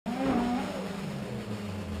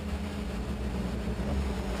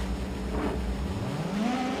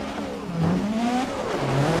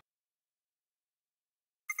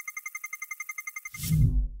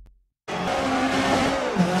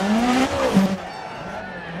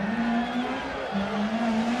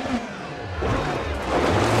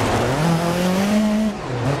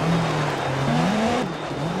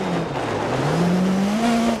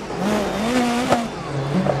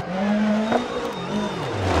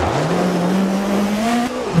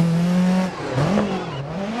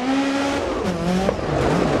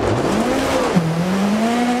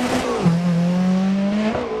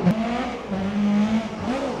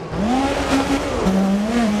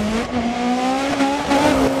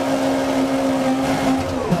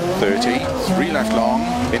30, 3 left long,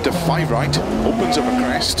 into 5 right, opens over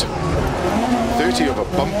crest, 30 over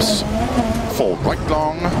bumps, 4 right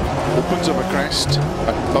long, opens over crest,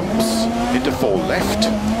 and bumps, into 4 left,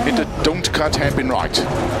 into don't cut hairpin right,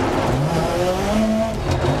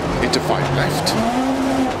 into 5 left,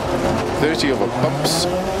 30 over bumps,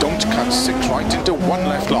 don't cut 6 right, into 1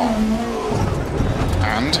 left long,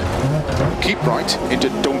 and keep right, into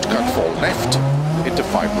don't cut 4 left, into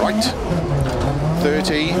 5 right,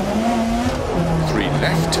 30, 3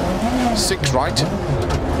 left, 6 right,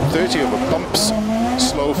 30 over bumps,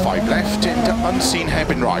 slow 5 left, into unseen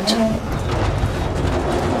hairpin right,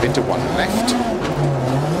 into 1 left,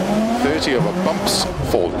 30 over bumps,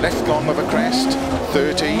 4 left long over crest,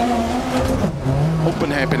 30,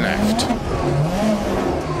 open hairpin left,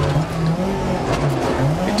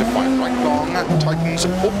 into 5 right long, tightens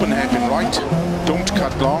open hairpin right, don't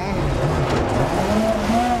cut long,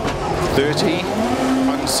 30,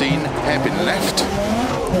 unseen hairpin left,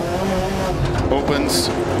 opens,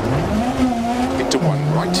 into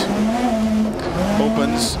 1 right,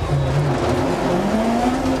 opens,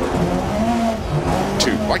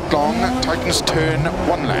 2 right long, tightens turn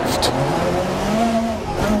 1 left,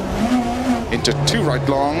 into 2 right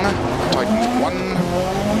long, tightens 1,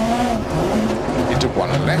 into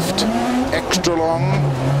 1 left, extra long,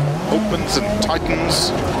 opens and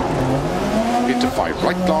tightens, into 5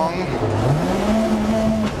 right long,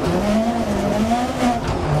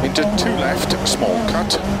 into 2 left, small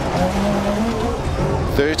cut,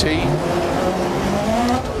 30,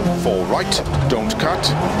 4 right, don't cut,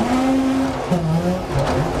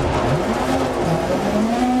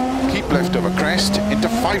 keep left over crest, into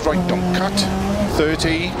 5 right, don't cut,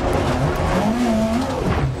 30,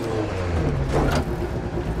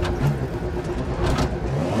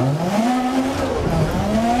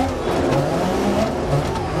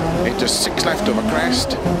 into 6 left over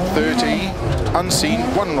crest, 30, unseen,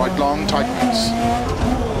 1 right long, tightens,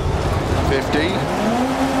 50,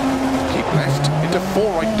 keep left, into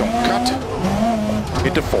 4 right, don't cut,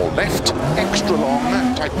 into 4 left, extra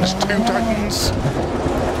long, tightens 2, tightens,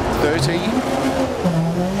 30,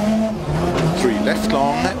 3 left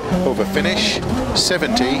long, over finish,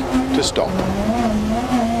 70 to stop.